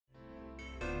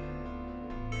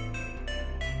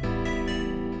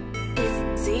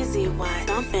easy, why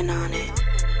dumping on it?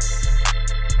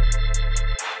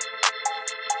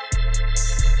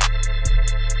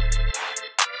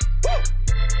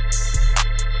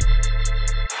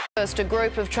 First, a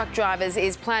group of truck drivers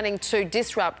is planning to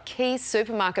disrupt key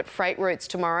supermarket freight routes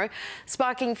tomorrow,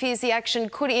 sparking fears the action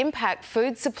could impact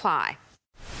food supply.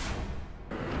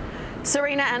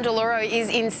 Serena Andaloro is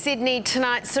in Sydney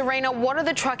tonight. Serena, what are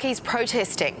the truckies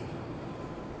protesting?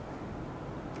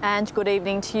 And good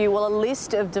evening to you. Well, a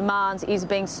list of demands is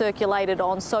being circulated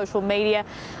on social media.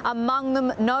 Among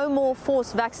them, no more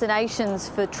forced vaccinations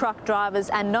for truck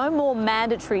drivers and no more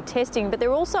mandatory testing, but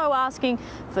they're also asking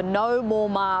for no more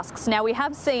masks. Now, we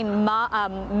have seen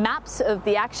maps of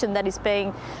the action that is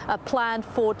being planned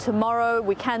for tomorrow.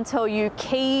 We can tell you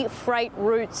key freight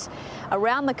routes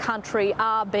around the country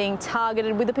are being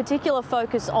targeted with a particular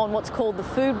focus on what's called the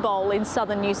Food Bowl in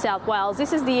southern New South Wales.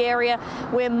 This is the area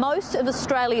where most of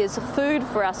Australia's food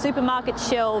for our supermarket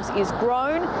shelves is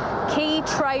grown. Key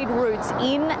trade routes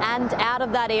in and out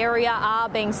of that area are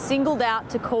being singled out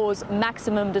to cause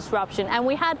maximum disruption. And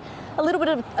we had a little bit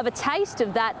of a taste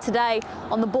of that today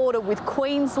on the border with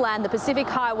Queensland. The Pacific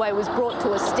Highway was brought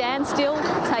to a standstill.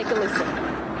 Take a listen.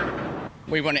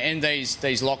 We want to end these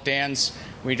lockdowns.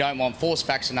 We don't want forced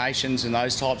vaccinations and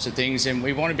those types of things, and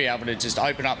we want to be able to just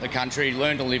open up the country,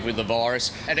 learn to live with the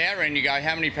virus. At our end, you go,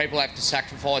 how many people have to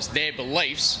sacrifice their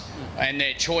beliefs and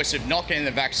their choice of not getting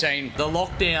the vaccine? The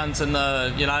lockdowns and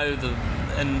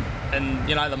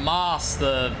the masks,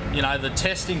 the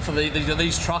testing for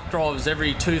these truck drivers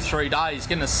every 2-3 days,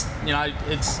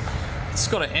 it's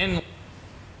got to end.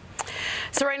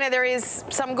 Serena, there is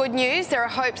some good news. There are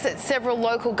hopes that several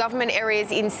local government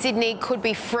areas in Sydney could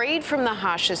be freed from the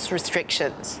harshest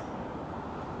restrictions.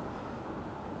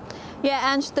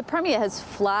 Yeah, and the Premier has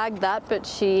flagged that, but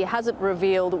she hasn't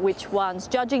revealed which ones.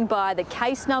 Judging by the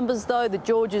case numbers, though, the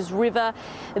Georges River,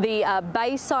 the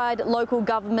Bayside local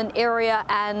government area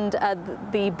and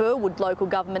the Burwood local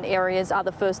government areas are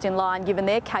the first in line, given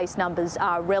their case numbers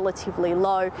are relatively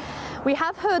low. We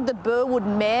have heard the Burwood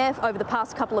Mayor over the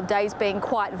past couple of days being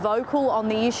quite vocal on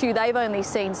the issue. They've only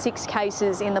seen 6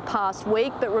 cases in the past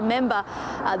week, but remember,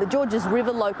 the Georges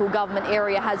River local government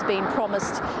area has been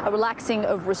promised a relaxing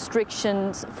of restrictions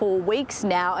for weeks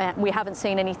now, and we haven't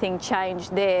seen anything change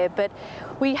there. But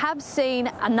we have seen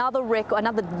another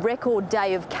record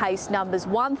day of case numbers,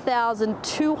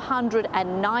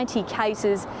 1,290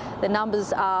 cases. The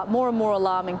numbers are more and more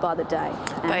alarming by the day.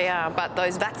 They are, but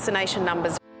those vaccination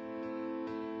numbers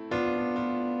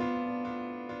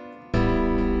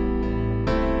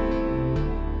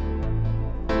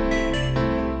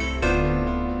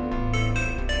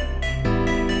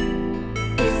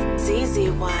It's easy,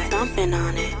 why dumping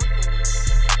on it?